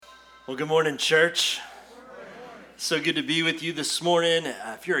Well, good morning, church. So good to be with you this morning.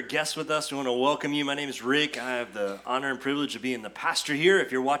 If you're a guest with us, we want to welcome you. My name is Rick. I have the honor and privilege of being the pastor here.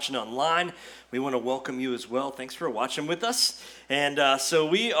 If you're watching online, we want to welcome you as well. Thanks for watching with us. And so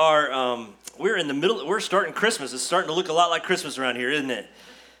we are, we're in the middle, we're starting Christmas. It's starting to look a lot like Christmas around here, isn't it?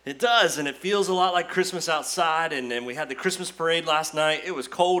 It does, and it feels a lot like Christmas outside, and we had the Christmas parade last night. It was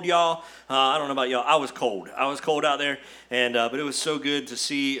cold, y'all. I don't know about y'all. I was cold. I was cold out there, and but it was so good to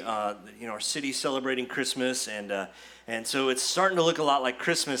see, our city celebrating Christmas, and so it's starting to look a lot like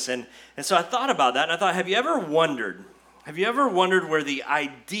Christmas, and so I thought about that, and I thought, have you ever wondered where the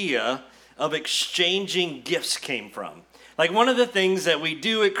idea of exchanging gifts came from? Like, one of the things that we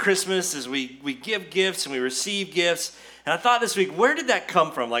do at Christmas is we give gifts and we receive gifts. And I thought this week, where did that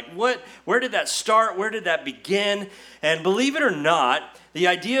come from? Like, where did that start? Where did that begin? And believe it or not, the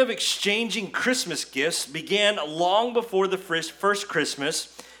idea of exchanging Christmas gifts began long before the first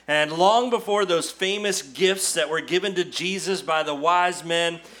Christmas and long before those famous gifts that were given to Jesus by the wise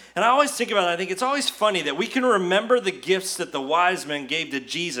men. And I always think about it. I think it's always funny that we can remember the gifts that the wise men gave to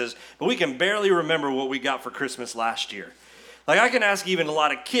Jesus, but we can barely remember what we got for Christmas last year. Like, I can ask even a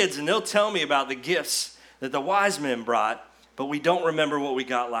lot of kids, and they'll tell me about the gifts that the wise men brought, but we don't remember what we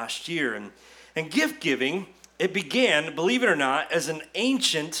got last year. And gift giving, it began, believe it or not, as an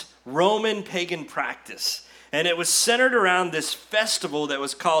ancient Roman pagan practice. And it was centered around this festival that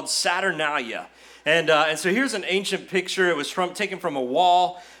was called Saturnalia. And so here's an ancient picture. It was taken from a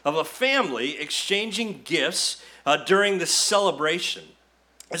wall of a family exchanging gifts during this celebration.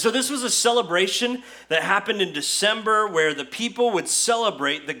 And so this was a celebration that happened in December where the people would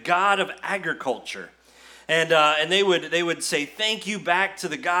celebrate the god of agriculture. And they would say thank you back to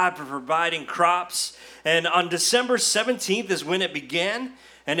the God for providing crops. And on December 17th is when it began.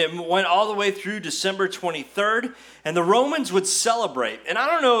 And it went all the way through December 23rd. And the Romans would celebrate. And I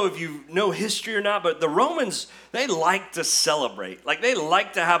don't know if you know history or not, but the Romans, they like to celebrate. Like, they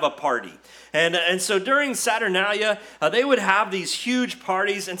like to have a party. And so during Saturnalia, they would have these huge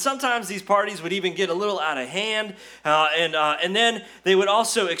parties. And sometimes these parties would even get a little out of hand. And then they would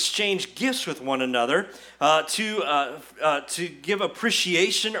also exchange gifts with one another to give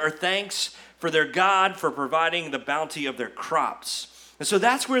appreciation or thanks for their God for providing the bounty of their crops. And so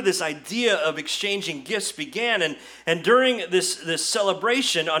that's where this idea of exchanging gifts began. And during this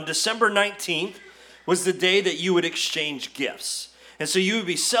celebration on December 19th was the day that you would exchange gifts. And so you would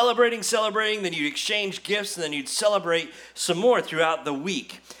be celebrating, then you'd exchange gifts, and then you'd celebrate some more throughout the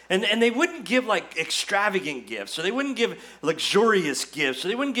week. And they wouldn't give like extravagant gifts, or they wouldn't give luxurious gifts, or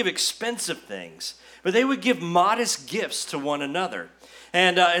they wouldn't give expensive things, but they would give modest gifts to one another.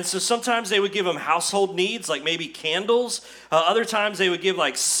 And so sometimes they would give them household needs, like maybe candles. Other times they would give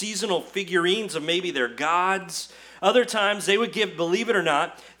like seasonal figurines of maybe their gods. Other times they would give, believe it or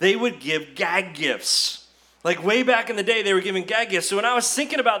not, they would give gag gifts. Like, way back in the day, they were giving gag gifts. So when I was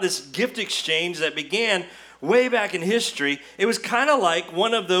thinking about this gift exchange that began way back in history, it was kind of like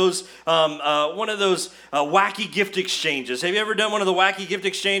one of those wacky gift exchanges. Have you ever done one of the wacky gift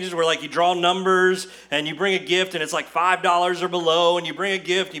exchanges where, like, you draw numbers and you bring a gift and it's like $5 or below, and you bring a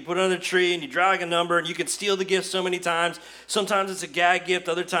gift and you put it under the tree and you drag a number and you can steal the gift so many times. Sometimes it's a gag gift,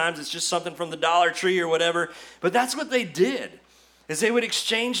 other times it's just something from the Dollar Tree or whatever. But that's what they did, is they would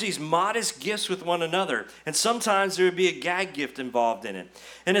exchange these modest gifts with one another. And sometimes there would be a gag gift involved in it.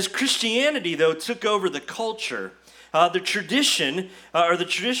 And as Christianity, though, took over the culture, the tradition, or the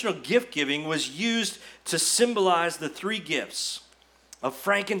traditional gift giving was used to symbolize the three gifts of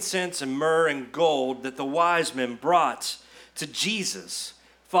frankincense and myrrh and gold that the wise men brought to Jesus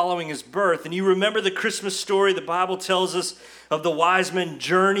following his birth. And you remember the Christmas story. The Bible tells us of the wise men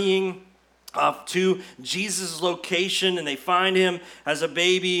journeying to Jesus' location, and they find him as a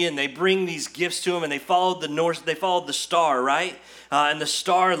baby, and they bring these gifts to him, and they followed the star, right? And the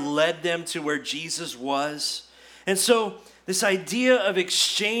star led them to where Jesus was. And so this idea of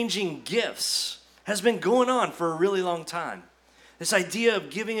exchanging gifts has been going on for a really long time. This idea of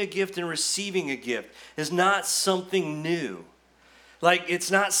giving a gift and receiving a gift is not something new. Like, it's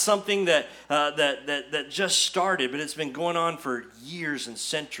not something that just started, but it's been going on for years and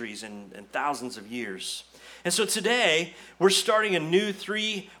centuries and thousands of years. And so today, we're starting a new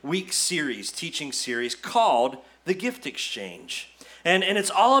 3-week teaching series called The Gift Exchange. And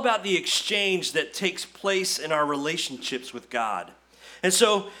it's all about the exchange that takes place in our relationships with God. And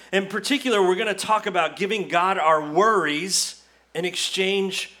so, in particular, we're going to talk about giving God our worries in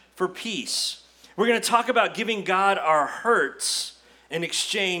exchange for peace. We're going to talk about giving God our hurts in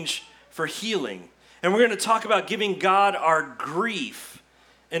exchange for healing. And we're going to talk about giving God our grief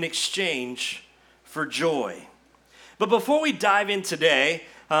in exchange for joy. But before we dive in today,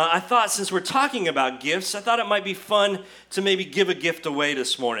 I thought since we're talking about gifts, I thought it might be fun to maybe give a gift away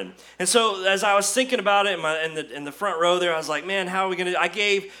this morning. And so as I was thinking about it in the front row there, I was like, man, how are we going to, I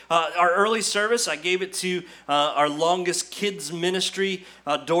gave our early service, I gave it to our longest kids ministry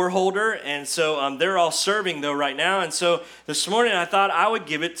door holder. And so they're all serving though right now. And so this morning I thought I would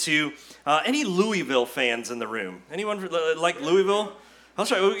give it to any Louisville fans in the room. Anyone like Louisville? That's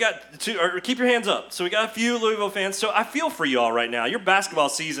right, we got two, or keep your hands up. So we got a few Louisville fans. So I feel for you all right now. Your basketball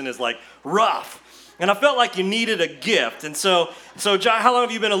season is like rough. And I felt like you needed a gift. And so John, how long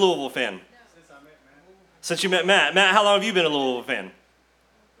have you been a Louisville fan? Since I met Matt. Since you met Matt. Matt, how long have you been a Louisville fan?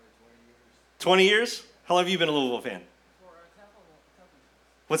 20 years? How long have you been a Louisville fan? For a couple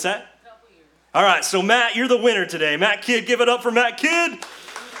What's that? years. All right, so Matt, you're the winner today. Matt Kidd, give it up for Matt Kidd.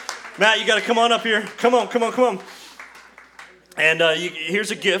 Matt, you got to come on up here. Come on. And here's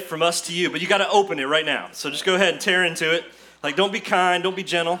a gift from us to you, but you got to open it right now. So just go ahead and tear into it. Like, don't be kind, don't be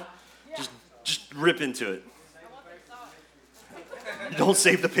gentle. Just rip into it. Don't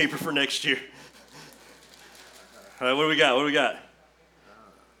save the paper for next year. All right, what do we got?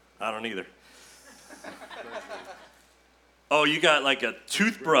 I don't either. Oh, you got like a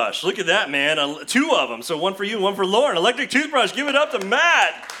toothbrush. Look at that, man. Two of them. So one for you, one for Lauren. Electric toothbrush. Give it up to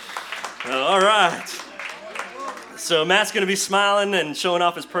Matt. All right. So Matt's going to be smiling and showing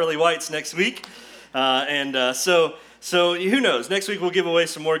off his pearly whites next week. So who knows? Next week we'll give away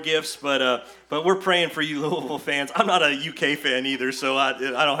some more gifts, but we're praying for you Louisville fans. I'm not a UK fan either, so I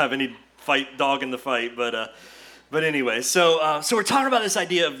don't have any dog in the fight. But anyway, so we're talking about this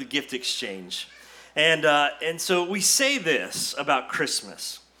idea of the gift exchange. And so we say this about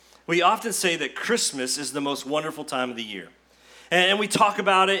Christmas. We often say that Christmas is the most wonderful time of the year. And we talk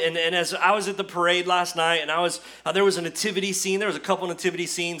about it, and as I was at the parade last night, and there was a nativity scene. There was a couple nativity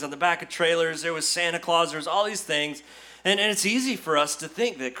scenes on the back of trailers. There was Santa Claus. There was all these things. And it's easy for us to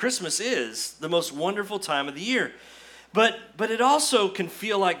think that Christmas is the most wonderful time of the year. But it also can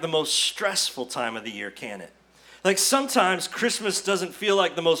feel like the most stressful time of the year, can it? Like sometimes Christmas doesn't feel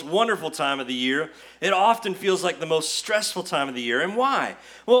like the most wonderful time of the year. It often feels like the most stressful time of the year. And why?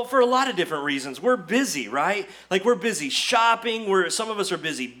 Well, for a lot of different reasons. We're busy, right? Like we're busy shopping. Some of us are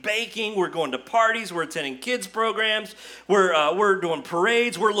busy baking. We're going to parties. We're attending kids programs. We're doing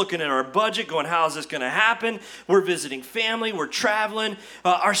parades. We're looking at our budget going, how is this going to happen? We're visiting family. We're traveling.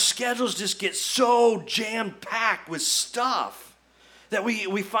 Our schedules just get so jam-packed with stuff that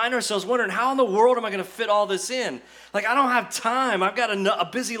we find ourselves wondering, how in the world am I going to fit all this in? Like, I don't have time. I've got a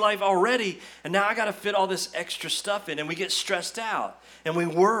busy life already, and now I got to fit all this extra stuff in, and we get stressed out, and we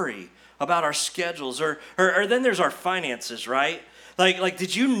worry about our schedules, or then there's our finances, right? Like,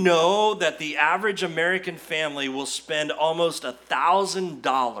 did you know that the average American family will spend almost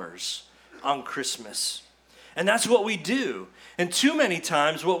 $1,000 on Christmas? And that's what we do. And too many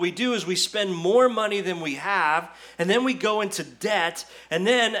times what we do is we spend more money than we have, and then we go into debt, and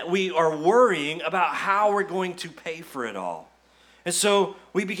then we are worrying about how we're going to pay for it all. And so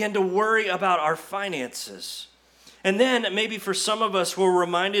we begin to worry about our finances. And then maybe for some of us, we're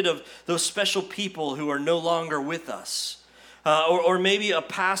reminded of those special people who are no longer with us. Or maybe a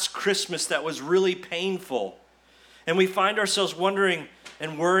past Christmas that was really painful. And we find ourselves wondering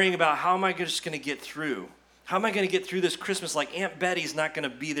and worrying about, how am I just going to get through? How am I going to get through this Christmas? Like Aunt Betty's not going to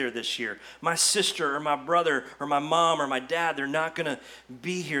be there this year. My sister or my brother or my mom or my dad, they're not going to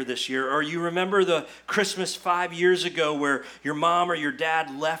be here this year. Or you remember the Christmas 5 years ago where your mom or your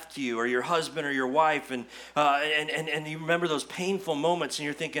dad left you, or your husband or your wife, and you remember those painful moments, and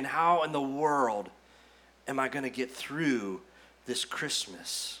you're thinking, how in the world am I going to get through this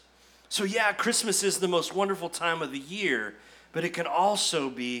Christmas? So yeah, Christmas is the most wonderful time of the year, but it can also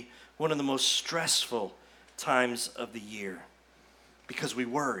be one of the most stressful times of the year because we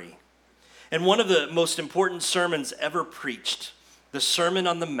worry. And one of the most important sermons ever preached, the Sermon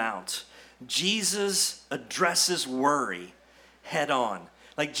on the Mount, Jesus addresses worry head on.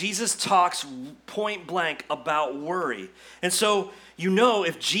 Like Jesus talks point blank about worry. And so,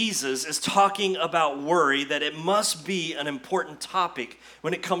 if Jesus is talking about worry, that it must be an important topic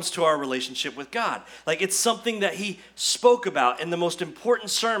when it comes to our relationship with God. Like it's something that he spoke about in the most important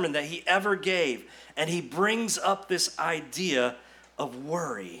sermon that he ever gave. And he brings up this idea of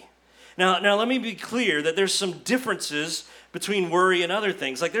worry. Now let me be clear that there's some differences between worry and other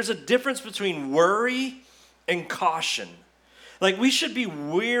things. Like there's a difference between worry and caution. Like we should be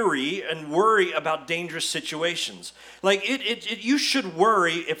weary and worry about dangerous situations. Like you should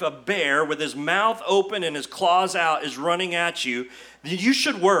worry if a bear with his mouth open and his claws out is running at you. You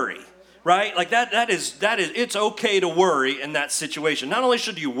should worry. right? Like that is, it's okay to worry in that situation. Not only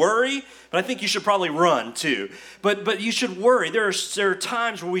should you worry, but I think you should probably run too. But you should worry. There are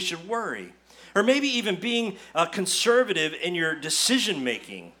times where we should worry. Or maybe even being conservative in your decision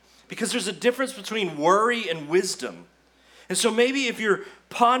making, because there's a difference between worry and wisdom. And so maybe if you're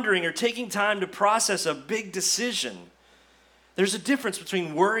pondering or taking time to process a big decision, there's a difference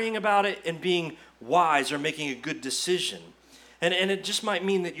between worrying about it and being wise or making a good decision. And it just might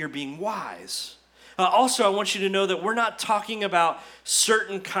mean that you're being wise. Also, I want you to know that we're not talking about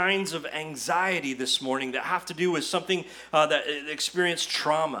certain kinds of anxiety this morning that have to do with something that experienced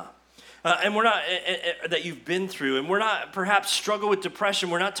trauma. And we're not, that you've been through. And we're not perhaps struggle with depression.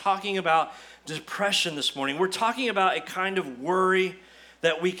 We're not talking about depression this morning. We're talking about a kind of worry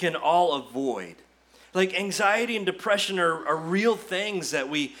that we can all avoid. Like anxiety and depression are real things that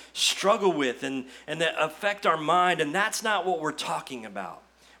we struggle with and that affect our mind. And that's not what we're talking about.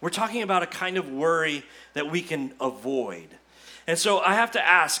 We're talking about a kind of worry that we can avoid. And so I have to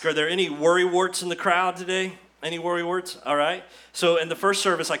ask, are there any worry warts in the crowd today? Any worry warts? All right. So in the first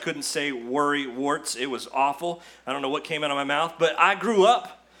service, I couldn't say worry warts. It was awful. I don't know what came out of my mouth, but I grew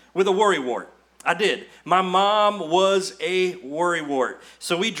up with a worry wart. I did. My mom was a worry wart.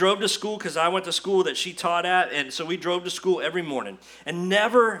 So we drove to school because I went to school that she taught at. And so we drove to school every morning and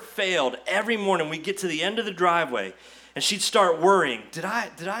never failed. Every morning we get to the end of the driveway and she'd start worrying. Did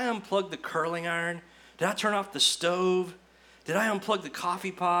I unplug the curling iron? Did I turn off the stove? Did I unplug the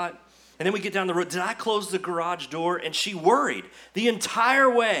coffee pot? And then we get down the road. Did I close the garage door? And she worried the entire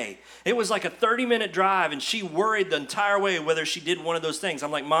way. It was like a 30-minute drive, and she worried the entire way whether she did one of those things.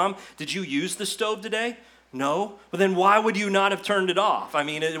 I'm like, Mom, did you use the stove today? No. Well, then why would you not have turned it off? I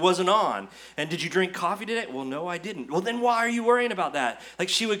mean, it wasn't on. And did you drink coffee today? Well, no, I didn't. Well, then why are you worrying about that? Like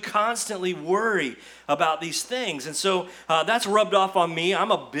she would constantly worry about these things. And so that's rubbed off on me.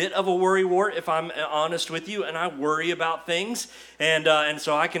 I'm a bit of a worry wart, if I'm honest with you, and I worry about things. And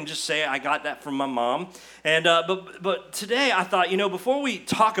so I can just say I got that from my mom. And but today I thought, before we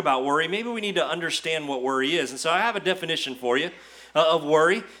talk about worry, maybe we need to understand what worry is. And so I have a definition for you of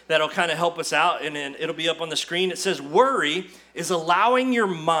worry that'll kind of help us out, and then it'll be up on the screen. It says worry is allowing your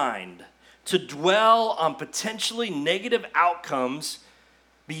mind to dwell on potentially negative outcomes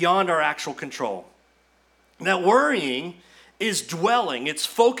beyond our actual control. Now, worrying is dwelling, it's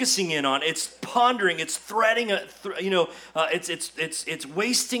focusing in on, it's pondering, it's threading, it's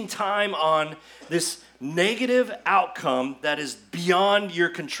wasting time on this negative outcome that is beyond your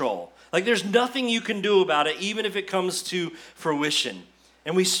control. Like there's nothing you can do about it, even if it comes to fruition.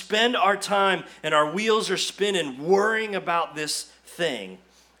 And we spend our time and our wheels are spinning worrying about this thing.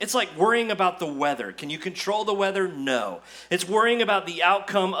 It's like worrying about the weather. Can you control the weather? No. It's worrying about the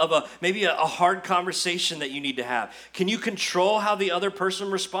outcome of maybe a hard conversation that you need to have. Can you control how the other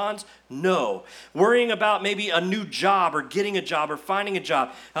person responds? No. Worrying about maybe a new job or getting a job or finding a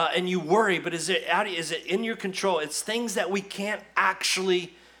job, and you worry, but is it in your control? It's things that we can't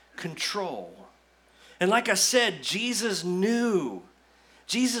actually control. And like I said, Jesus knew.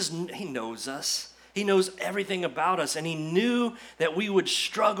 He knows us. He knows everything about us. And he knew that we would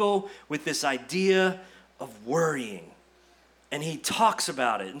struggle with this idea of worrying. And he talks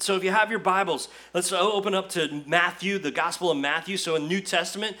about it. And so if you have your Bibles, let's open up to Matthew, the Gospel of Matthew. So in the New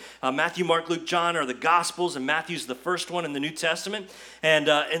Testament, Matthew, Mark, Luke, John are the Gospels, and Matthew's the first one in the New Testament.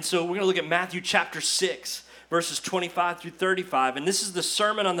 And so we're going to look at Matthew chapter 6. Verses 25 through 35. And this is the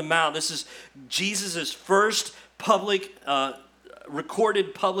Sermon on the Mount. This is Jesus' first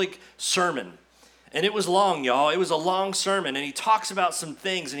recorded public sermon. And it was long, y'all. It was a long sermon. And he talks about some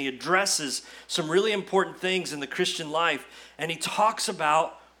things, and he addresses some really important things in the Christian life. And he talks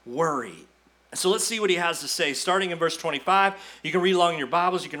about worry. So let's see what he has to say. Starting in verse 25. You can read along in your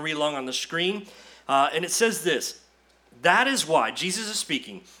Bibles. You can read along on the screen. And it says this. That is why, Jesus is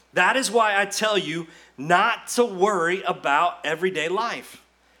speaking, that is why I tell you not to worry about everyday life.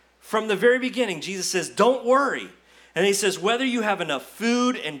 From the very beginning, Jesus says, don't worry. And he says, whether you have enough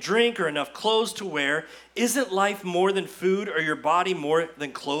food and drink or enough clothes to wear, isn't life more than food or your body more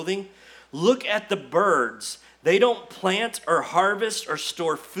than clothing? Look at the birds. They don't plant or harvest or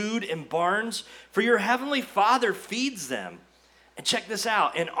store food in barns, for your heavenly Father feeds them. And check this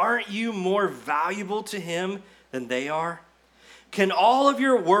out. And aren't you more valuable to him than they are? Can all of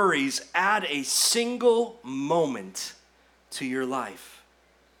your worries add a single moment to your life?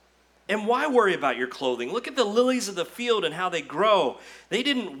 And why worry about your clothing? Look at the lilies of the field and how they grow. They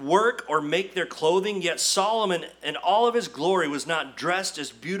didn't work or make their clothing, yet Solomon in all of his glory was not dressed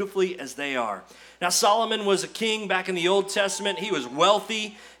as beautifully as they are. Now, Solomon was a king back in the Old Testament. He was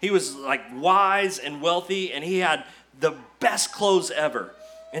wealthy. He was like wise and wealthy, and he had the best clothes ever.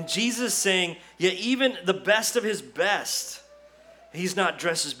 And Jesus is saying, yeah, even the best of his best, he's not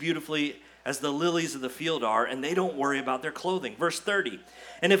dressed as beautifully as the lilies of the field are, and they don't worry about their clothing. Verse 30,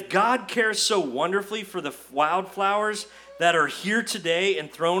 and if God cares so wonderfully for the wildflowers that are here today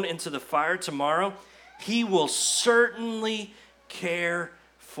and thrown into the fire tomorrow, he will certainly care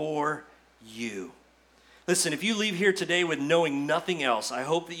for you. Listen, if you leave here today with knowing nothing else, I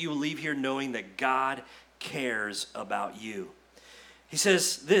hope that you will leave here knowing that God cares about you. He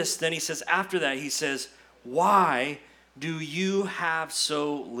says this, then he says after that, he says, why do you have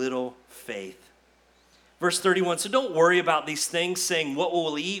so little faith? Verse 31, so don't worry about these things, saying, what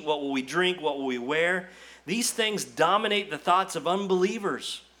will we eat, what will we drink, what will we wear? These things dominate the thoughts of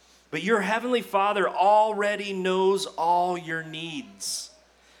unbelievers. But your heavenly Father already knows all your needs.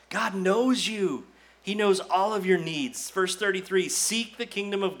 God knows you. He knows all of your needs. Verse 33, seek the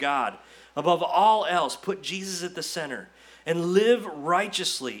kingdom of God. Above all else, put Jesus at the center and live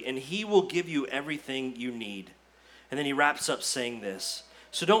righteously, and he will give you everything you need. And then he wraps up saying this,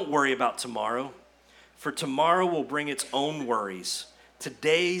 so don't worry about tomorrow, for tomorrow will bring its own worries.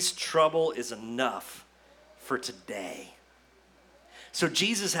 Today's trouble is enough for today. So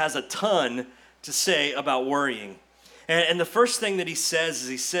Jesus has a ton to say about worrying. And the first thing that he says is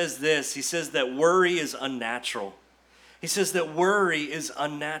he says this. He says that worry is unnatural. He says that worry is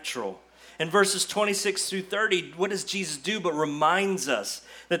unnatural. In verses 26 through 30, what does Jesus do but reminds us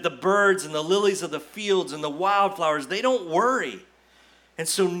that the birds and the lilies of the fields and the wildflowers, they don't worry. And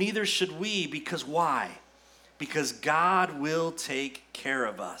so neither should we, because why? Because God will take care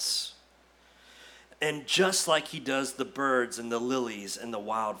of us. And just like he does the birds and the lilies and the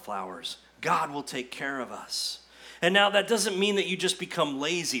wildflowers, God will take care of us. And now that doesn't mean that you just become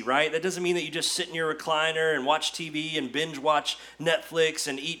lazy, right? That doesn't mean that you just sit in your recliner and watch TV and binge watch Netflix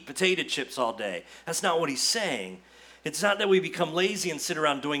and eat potato chips all day. That's not what he's saying. It's not that we become lazy and sit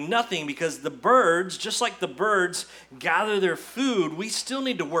around doing nothing, because the birds, just like the birds gather their food, we still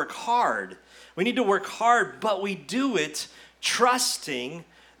need to work hard. We need to work hard, but we do it trusting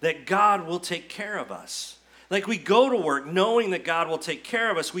that God will take care of us. Like we go to work knowing that God will take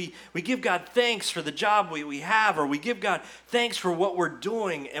care of us. We give God thanks for the job we have, or we give God thanks for what we're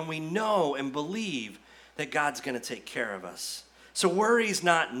doing, and we know and believe that God's going to take care of us. So worry is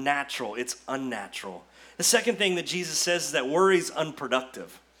not natural, it's unnatural. The second thing that Jesus says is that worry is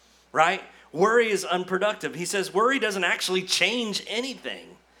unproductive, right? Worry is unproductive. He says worry doesn't actually change anything.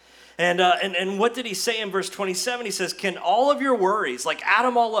 And what did he say in verse 27? He says, can all of your worries, like add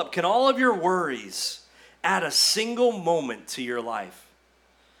them all up, can all of your worries add a single moment to your life?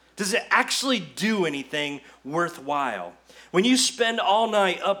 Does it actually do anything worthwhile? When you spend all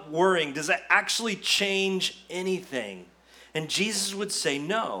night up worrying, does it actually change anything? And Jesus would say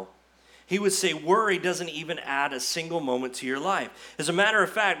no. He would say worry doesn't even add a single moment to your life. As a matter of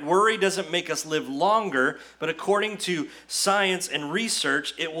fact, worry doesn't make us live longer, but according to science and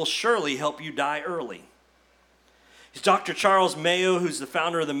research, it will surely help you die early. Dr. Charles Mayo, who's the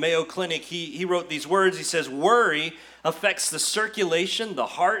founder of the Mayo Clinic, he wrote these words. He says, worry affects the circulation, the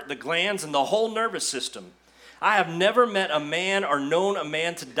heart, the glands, and the whole nervous system. I have never met a man or known a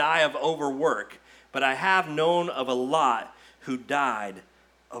man to die of overwork, but I have known of a lot who died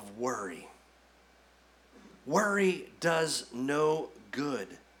of worry. Worry does no good.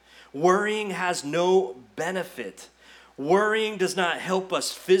 Worrying has no benefit. Worrying does not help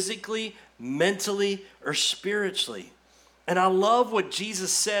us physically, mentally, or spiritually. And I love what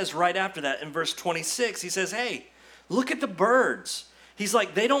Jesus says right after that in verse 26. He says, hey, look at the birds. He's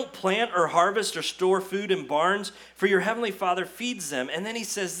like, they don't plant or harvest or store food in barns, for your heavenly Father feeds them. And then he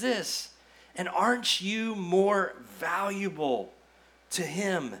says this, and aren't you more valuable to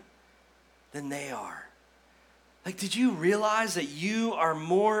him than they are? Like, did you realize that you are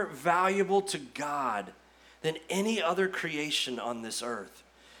more valuable to God than any other creation on this earth?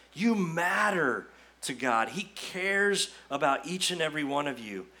 You matter to God. He cares about each and every one of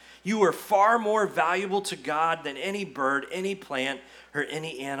you. You are far more valuable to God than any bird, any plant, or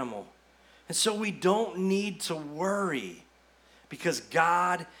any animal. And so we don't need to worry, because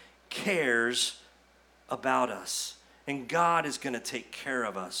God cares about us. And God is going to take care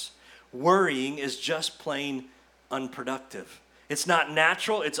of us. Worrying is just plain unproductive. It's not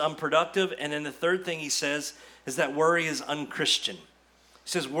natural, it's unproductive. And then the third thing he says is that worry is unchristian. He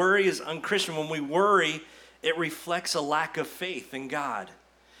says worry is unchristian. When we worry, it reflects a lack of faith in God.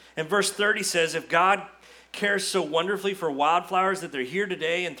 And verse 30 says, if God cares so wonderfully for wildflowers that they're here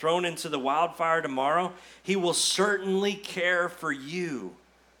today and thrown into the wildfire tomorrow, he will certainly care for you.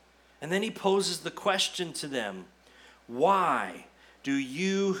 And then he poses the question to them, why do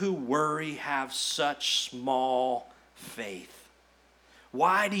you who worry have such small faith?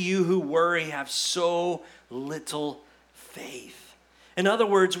 Why do you who worry have so little faith? In other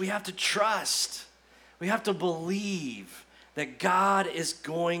words, we have to trust. We have to believe that God is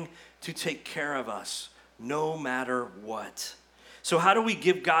going to take care of us no matter what. So how do we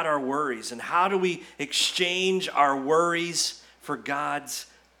give God our worries? And how do we exchange our worries for God's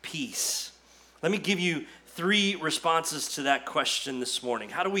peace? Let me give you 3 responses to that question this morning.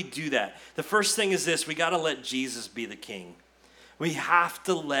 How do we do that? The first thing is this: we got to let Jesus be the king. We have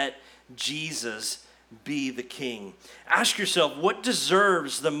to let Jesus be the king. Ask yourself, what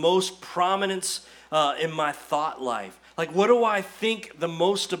deserves the most prominence in my thought life? Like, what do I think the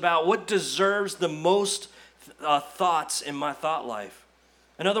most about? What deserves the most thoughts in my thought life?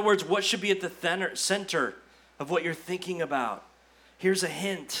 In other words, what should be at the center of what you're thinking about? Here's a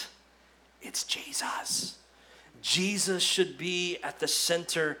hint. It's Jesus. Jesus should be at the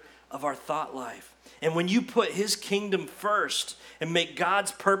center of our thought life. And when you put his kingdom first and make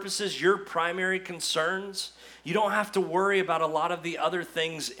God's purposes your primary concerns, you don't have to worry about a lot of the other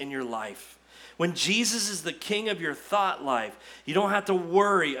things in your life. When Jesus is the king of your thought life, you don't have to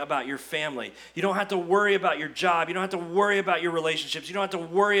worry about your family. You don't have to worry about your job. You don't have to worry about your relationships. You don't have to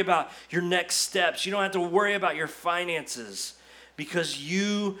worry about your next steps. You don't have to worry about your finances, because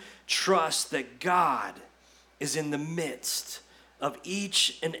you trust that God is in the midst of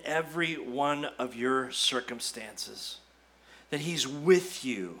each and every one of your circumstances, that he's with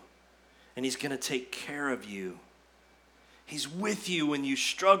you and he's going to take care of you. He's with you when you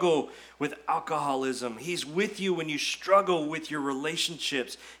struggle with alcoholism. He's with you when you struggle with your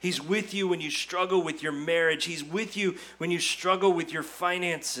relationships. He's with you when you struggle with your marriage. He's with you when you struggle with your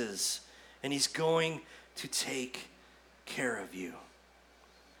finances. And he's going to take care of you.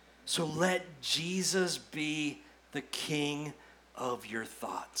 So let Jesus be the king of your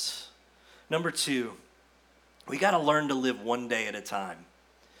thoughts. Number 2, we got to learn to live one day at a time.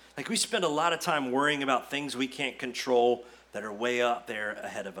 Like, we spend a lot of time worrying about things we can't control that are way up there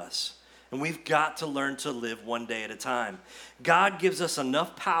ahead of us. And we've got to learn to live one day at a time. God gives us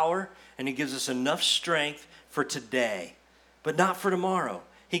enough power and he gives us enough strength for today, but not for tomorrow.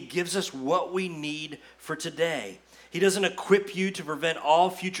 He gives us what we need for today. He doesn't equip you to prevent all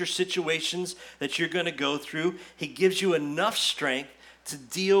future situations that you're going to go through. He gives you enough strength to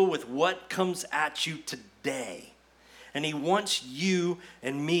deal with what comes at you today. And he wants you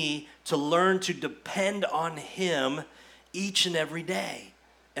and me to learn to depend on him each and every day,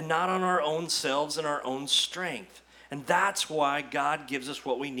 and not on our own selves and our own strength. And that's why God gives us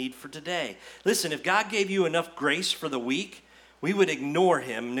what we need for today. Listen, if God gave you enough grace for the week, we would ignore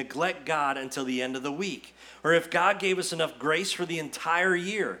him, neglect God until the end of the week. Or if God gave us enough grace for the entire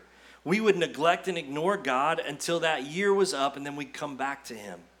year, we would neglect and ignore God until that year was up, and then we'd come back to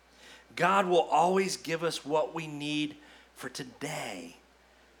him. God will always give us what we need for today.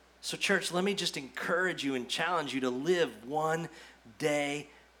 So church, let me just encourage you and challenge you to live one day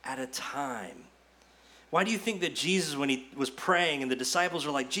at a time. Why do you think that Jesus, when he was praying and the disciples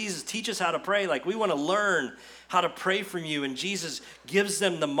were like, Jesus, teach us how to pray. Like, we want to learn how to pray from you. And Jesus gives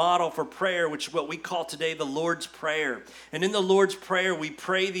them the model for prayer, which is what we call today the Lord's Prayer. And in the Lord's Prayer, we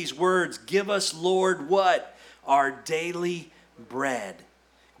pray these words: give us, Lord, what? Our daily bread.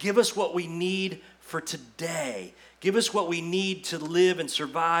 Give us what we need for today. Give us what we need to live and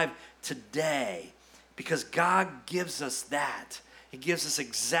survive today, because God gives us that. He gives us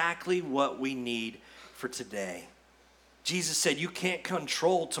exactly what we need for today. Jesus said, you can't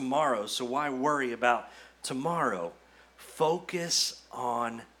control tomorrow, so why worry about tomorrow? Focus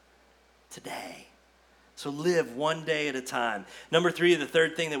on today. So live one day at a time. Number 3, the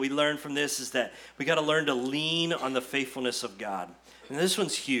third thing that we learn from this is that we got to learn to lean on the faithfulness of God. And this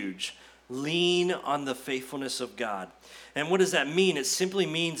one's huge. Lean on the faithfulness of God. And what does that mean? It simply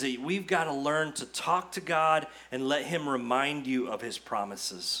means that we've got to learn to talk to God and let him remind you of his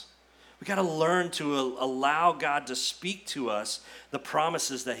promises. We got to learn to allow God to speak to us the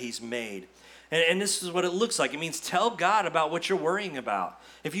promises that he's made. And this is what it looks like. It means tell God about what you're worrying about.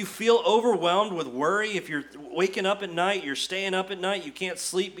 If you feel overwhelmed with worry, if you're waking up at night, you're staying up at night, you can't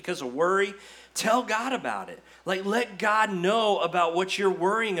sleep because of worry, tell God about it. Like, let God know about what you're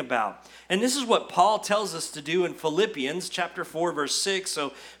worrying about. And this is what Paul tells us to do in Philippians chapter 4, verse 6.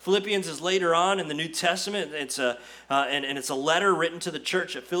 So Philippians is later on in the New Testament. It's a letter written to the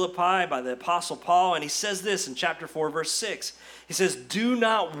church at Philippi by the Apostle Paul. And he says this in chapter 4, verse 6. He says, do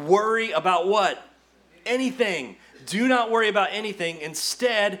not worry about what? Anything. Do not worry about anything.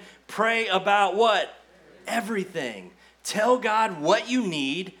 Instead, pray about what? Everything. Tell God what you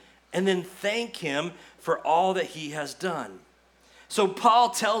need, and then thank him for all that he has done. So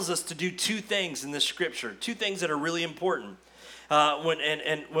Paul tells us to do 2 things in this scripture, 2 things that are really important.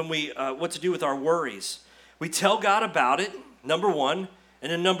 when we what to do with our worries. We tell God about it, number one,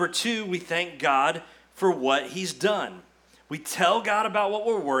 and then number two, we thank God for what he's done. We tell God about what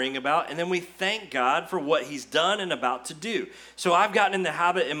we're worrying about, and then we thank God for what he's done and about to do. So I've gotten in the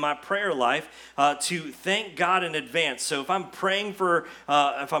habit in my prayer life to thank God in advance. So if I'm praying for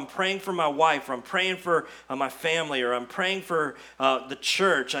my wife, or I'm praying for my family, or I'm praying for the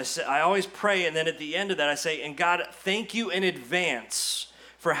church, I always pray, and then at the end of that I say, and God, thank you in advance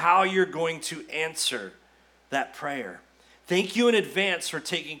for how you're going to answer that prayer. Thank you in advance for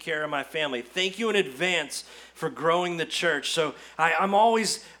taking care of my family. Thank you in advance for growing the church. So I'm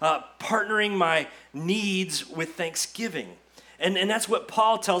always partnering my needs with thanksgiving. And that's what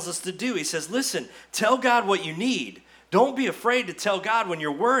Paul tells us to do. He says, listen, tell God what you need. Don't be afraid to tell God when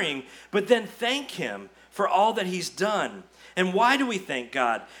you're worrying, but then thank him for all that he's done. And why do we thank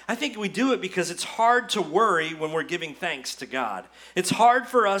God? I think we do it because it's hard to worry when we're giving thanks to God. It's hard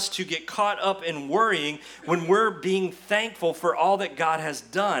for us to get caught up in worrying when we're being thankful for all that God has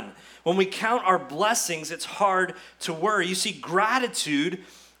done. When we count our blessings, it's hard to worry. You see, gratitude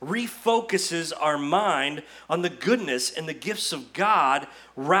refocuses our mind on the goodness and the gifts of God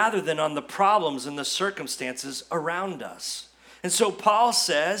rather than on the problems and the circumstances around us. And so Paul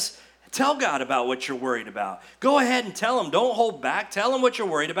says, tell God about what you're worried about. Go ahead and tell him. Don't hold back. Tell him what you're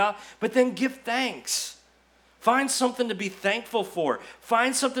worried about, but then give thanks. Find something to be thankful for.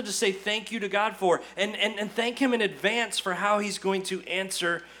 Find something to say thank you to God for, and thank him in advance for how he's going to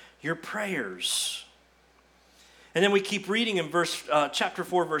answer your prayers. And then we keep reading in chapter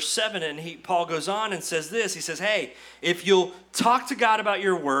 4, verse 7, and Paul goes on and says this. He says, hey, if you'll talk to God about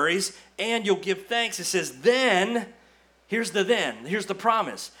your worries and you'll give thanks, it says, here's the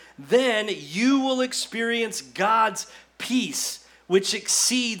promise. Then you will experience God's peace, which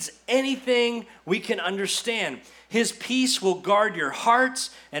exceeds anything we can understand. His peace will guard your hearts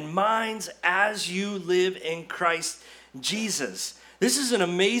and minds as you live in Christ Jesus. This is an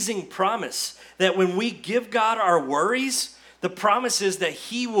amazing promise that when we give God our worries, the promise is that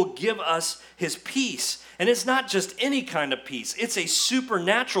he will give us his peace. And it's not just any kind of peace. It's a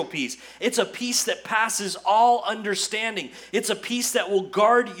supernatural peace. It's a peace that passes all understanding. It's a peace that will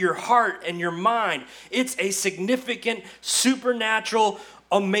guard your heart and your mind. It's a significant, supernatural,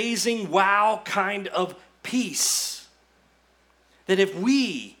 amazing, wow kind of peace. That if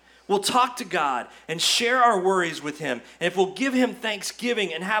we will talk to God and share our worries with him, and if we'll give him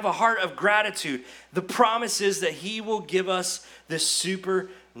thanksgiving and have a heart of gratitude, the promise is that he will give us this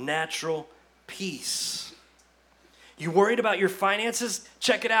supernatural peace. You worried about your finances?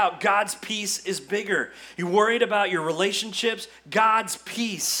 Check it out. God's peace is bigger. You worried about your relationships? God's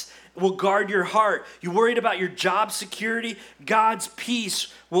peace will guard your heart. You worried about your job security? God's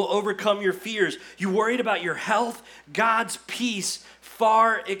peace will overcome your fears. You worried about your health? God's peace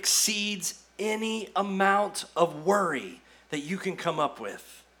far exceeds any amount of worry that you can come up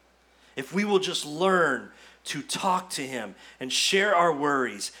with. If we will just learn to talk to him and share our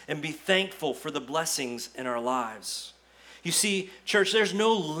worries and be thankful for the blessings in our lives. You see, church, there's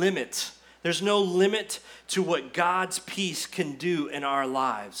no limit. There's no limit to what God's peace can do in our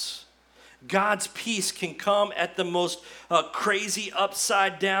lives. God's peace can come at the most crazy,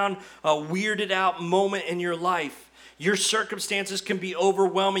 upside down, weirded out moment in your life. Your circumstances can be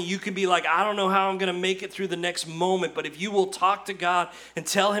overwhelming. You can be like, I don't know how I'm going to make it through the next moment. But if you will talk to God and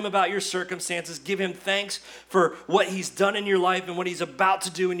tell him about your circumstances, give him thanks for what he's done in your life and what he's about to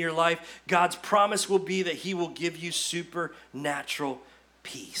do in your life, God's promise will be that he will give you supernatural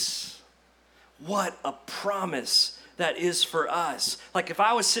peace. What a promise that is for us. Like if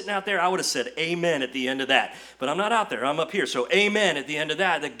I was sitting out there, I would have said amen at the end of that. But I'm not out there. I'm up here. So amen at the end of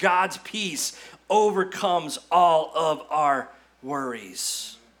that, that God's peace overcomes all of our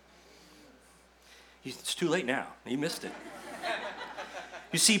worries. It's too late now. You missed it.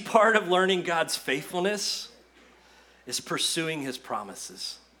 You see, part of learning God's faithfulness is pursuing his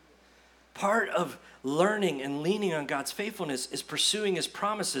promises. Part of learning and leaning on God's faithfulness is pursuing his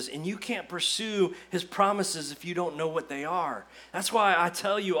promises, and you can't pursue his promises if you don't know what they are. That's why I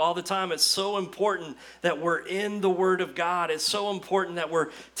tell you all the time, it's so important that we're in the Word of God. It's so important that we're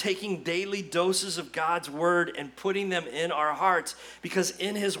taking daily doses of God's Word and putting them in our hearts, because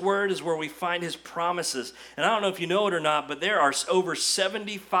in his Word is where we find his promises. And I don't know if you know it or not, but there are over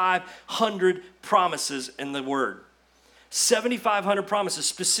 7,500 promises in the Word. 7,500 promises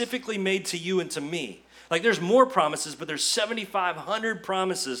specifically made to you and to me. Like there's more promises, but there's 7,500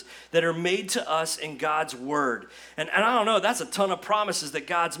 promises that are made to us in God's word. And I don't know, that's a ton of promises that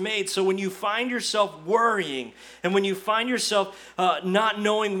God's made. So when you find yourself worrying and when you find yourself not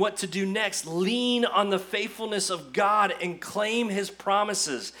knowing what to do next, lean on the faithfulness of God and claim his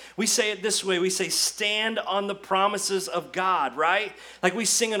promises. We say it this way, we say stand on the promises of God, right? Like we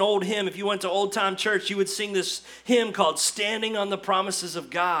sing an old hymn. If you went to old time church, you would sing this hymn called Standing on the Promises of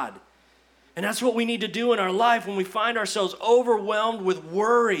God. And that's what we need to do in our life when we find ourselves overwhelmed with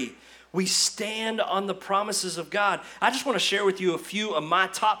worry. We stand on the promises of God. I just want to share with you a few of my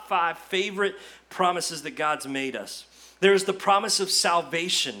top 5 favorite promises that God's made us. There's the promise of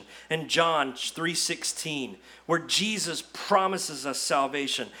salvation in John 3:16, where Jesus promises us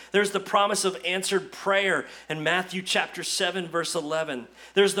salvation. There's the promise of answered prayer in Matthew chapter 7, verse 11.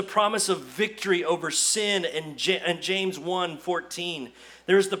 There's the promise of victory over sin in James 1:14.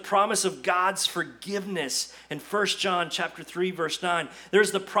 There's the promise of God's forgiveness in 1 John chapter 3, verse 9.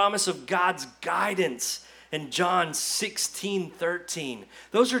 There's the promise of God's guidance in John 16:13.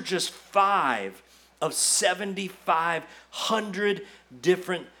 Those are just 5 of 7,500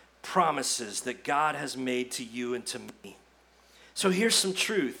 different promises that God has made to you and to me. So here's some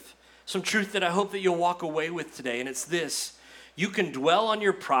truth that I hope that you'll walk away with today, and it's this: you can dwell on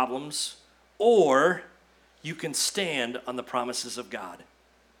your problems, or you can stand on the promises of God.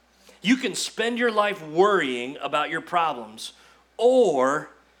 You can spend your life worrying about your problems,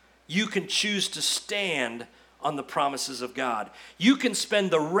 or you can choose to stand on the promises of God. You can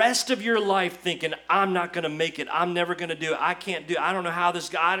spend the rest of your life thinking, I'm not going to make it. I'm never going to do it. I can't do it. I don't know how this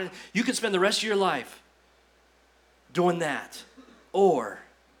God. You can spend the rest of your life doing that. Or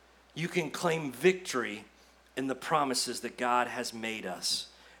you can claim victory in the promises that God has made us.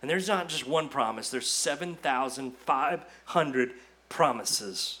 And there's not just one promise. There's 7,500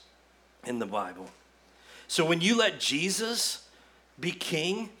 promises in the Bible. So when you let Jesus be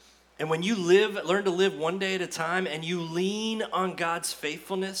king, and when you learn to live one day at a time, and you lean on God's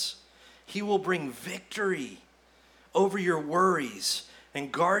faithfulness, he will bring victory over your worries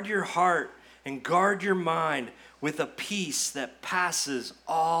and guard your heart and guard your mind with a peace that passes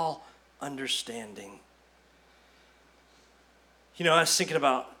all understanding. You know, I was thinking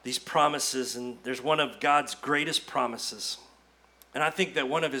about these promises, and there's one of God's greatest promises. And I think that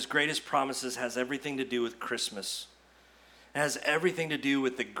one of his greatest promises has everything to do with Christmas. It has everything to do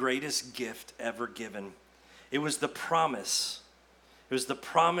with the greatest gift ever given. It was the promise. It was the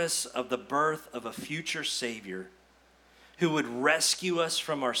promise of the birth of a future Savior who would rescue us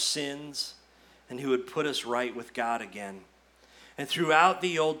from our sins and who would put us right with God again. And throughout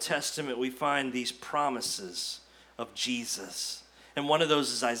the Old Testament, we find these promises of Jesus. And one of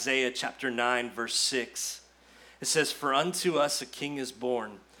those is Isaiah chapter 9, verse 6. It says, "For unto us a king is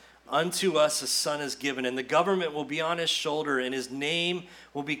born, unto us a son is given, and the government will be on his shoulder, and his name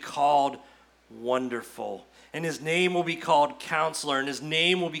will be called Wonderful. And his name will be called Counselor, and his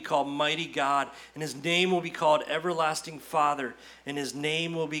name will be called Mighty God, and his name will be called Everlasting Father, and his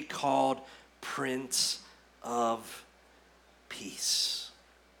name will be called Prince of Peace."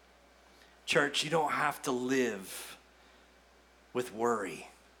 Church, you don't have to live with worry,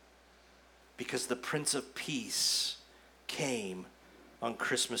 because the Prince of Peace came on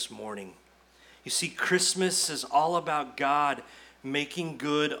Christmas morning. You see, Christmas is all about God making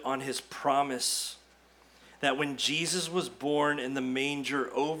good on his promise that when Jesus was born in the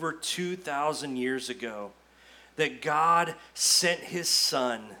manger over 2,000 years ago, that God sent his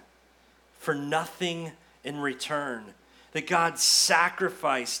son for nothing in return, that God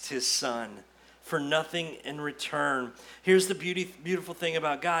sacrificed his son for nothing in return. Here's the beautiful thing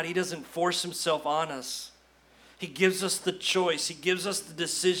about God. He doesn't force himself on us. He gives us the choice. He gives us the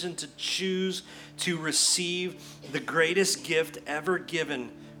decision to choose to receive the greatest gift ever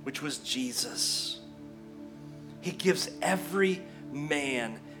given, which was Jesus. He gives every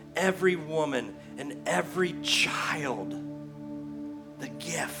man, every woman, and every child the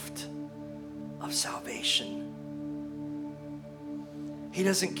gift of salvation. He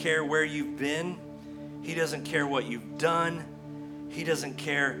doesn't care where you've been. He doesn't care what you've done. He doesn't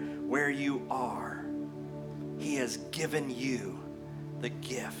care where you are. He has given you the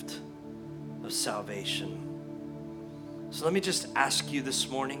gift of salvation. So let me just ask you this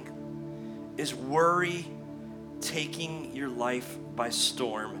morning, is worry taking your life by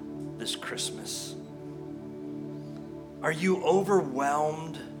storm this Christmas? Are you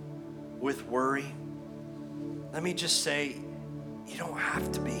overwhelmed with worry? Let me just say, you don't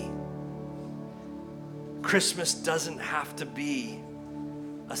have to be. Christmas doesn't have to be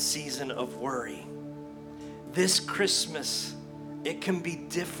a season of worry. This Christmas, it can be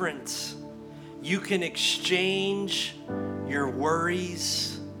different You can exchange your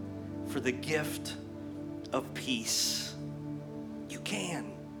worries for the gift of peace. You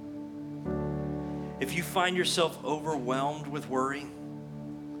can. If you find yourself overwhelmed with worry,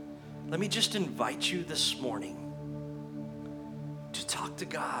 let me just invite you this morning to talk to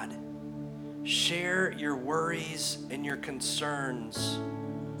God. Share your worries and your concerns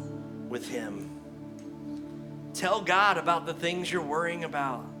with Him. Tell God about the things you're worrying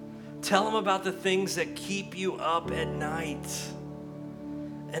about. Tell Him about the things that keep you up at night.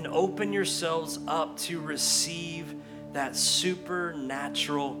 And open yourselves up to receive that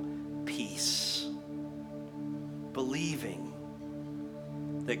supernatural peace. Believing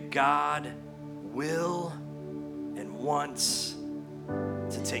that God will and wants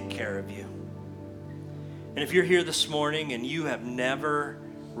to take care of you. And if you're here this morning and you have never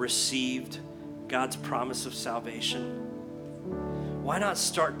received God's promise of salvation, why not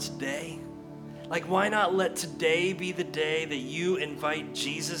start today? Like, why not let today be the day that you invite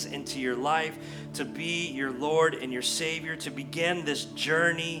Jesus into your life to be your Lord and your Savior, to begin this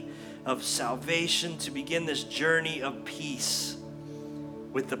journey of salvation, to begin this journey of peace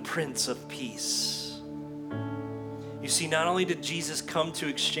with the Prince of Peace. You see, not only did Jesus come to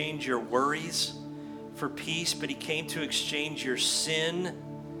exchange your worries for peace, but He came to exchange your sin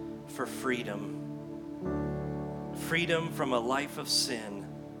for freedom. Freedom from a life of sin,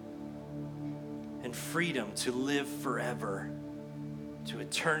 and freedom to live forever, to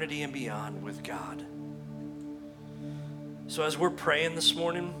eternity and beyond with God. So as we're praying this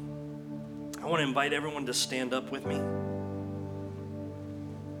morning, I want to invite everyone to stand up with me. And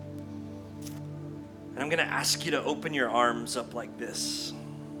I'm going to ask you to open your arms up like this.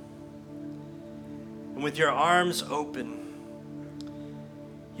 And with your arms open,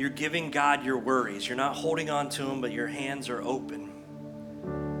 you're giving God your worries. You're not holding on to them, but your hands are open.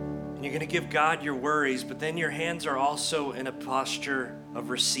 And you're going to give God your worries, but then your hands are also in a posture of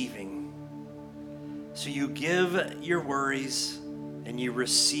receiving. So you give your worries and you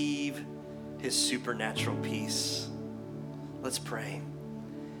receive His supernatural peace. Let's pray.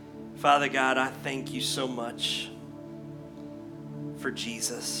 Father God, I thank you so much for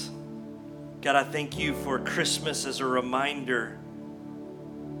Jesus. God, I thank you for Christmas as a reminder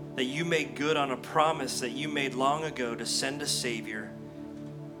that you made good on a promise that you made long ago to send a Savior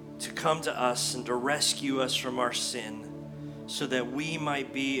to come to us and to rescue us from our sin so that we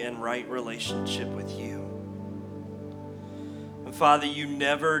might be in right relationship with you. And Father, you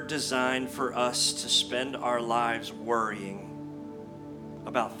never designed for us to spend our lives worrying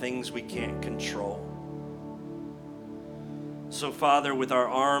about things we can't control. So Father, with our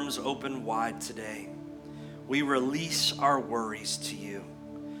arms open wide today, we release our worries to you.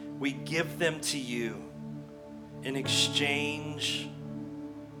 We give them to you in exchange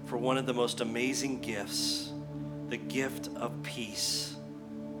for one of the most amazing gifts, the gift of peace.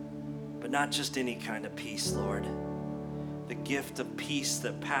 But not just any kind of peace, Lord. The gift of peace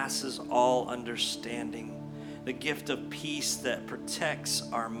that passes all understanding. The gift of peace that protects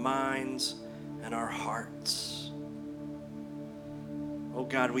our minds and our hearts. Oh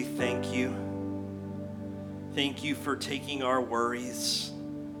God, we thank you. Thank you for taking our worries.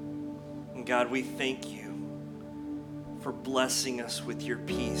 And God, we thank you for blessing us with your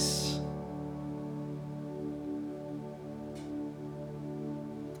peace.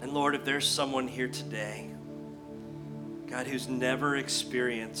 And Lord, if there's someone here today, God, who's never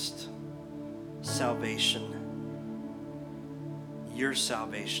experienced salvation, your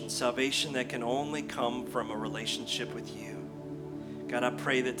salvation that can only come from a relationship with you, God, I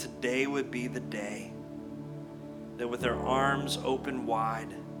pray that today would be the day that with their arms open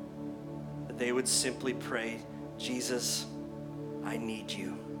wide, that they would simply pray, Jesus, I need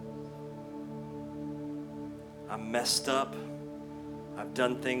you. I'm messed up. I've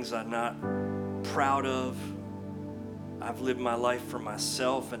done things I'm not proud of. I've lived my life for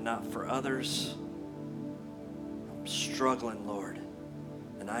myself and not for others. I'm struggling, Lord,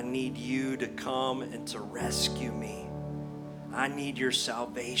 and I need you to come and to rescue me. I need your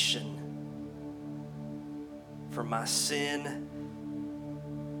salvation, for my sin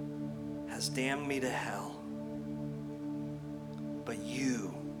has damned me to hell. But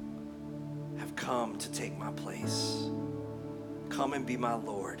you have come to take my place. Come and be my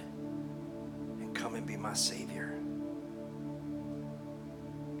Lord, and come and be my Savior.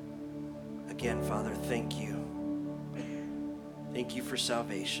 Again, Father, thank you. Thank you for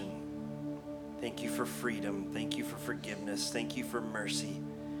salvation. Thank you for freedom. Thank you for forgiveness. Thank you for mercy.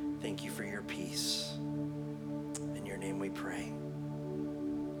 Thank you for your peace. In your name we pray.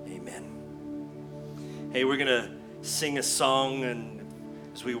 Amen. Hey, we're going to sing a song, and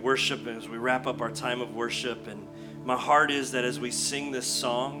as we worship and as we wrap up our time of worship. And my heart is that as we sing this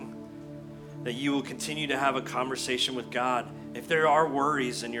song, that you will continue to have a conversation with God. If there are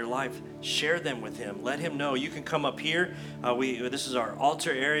worries in your life, share them with him. Let him know. You can come up here. This is our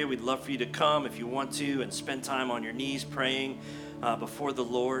altar area. We'd love for you to come if you want to and spend time on your knees praying before the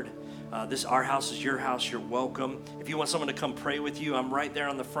Lord. Our house is your house. You're welcome. If you want someone to come pray with you, I'm right there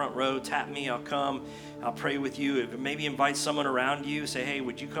on the front row. Tap me. I'll come. I'll pray with you. Maybe invite someone around you. Say, hey,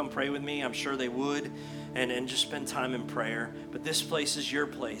 would you come pray with me? I'm sure they would. And just spend time in prayer. But this place is your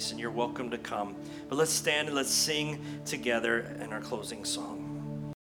place, and you're welcome to come. But let's stand and let's sing together in our closing song.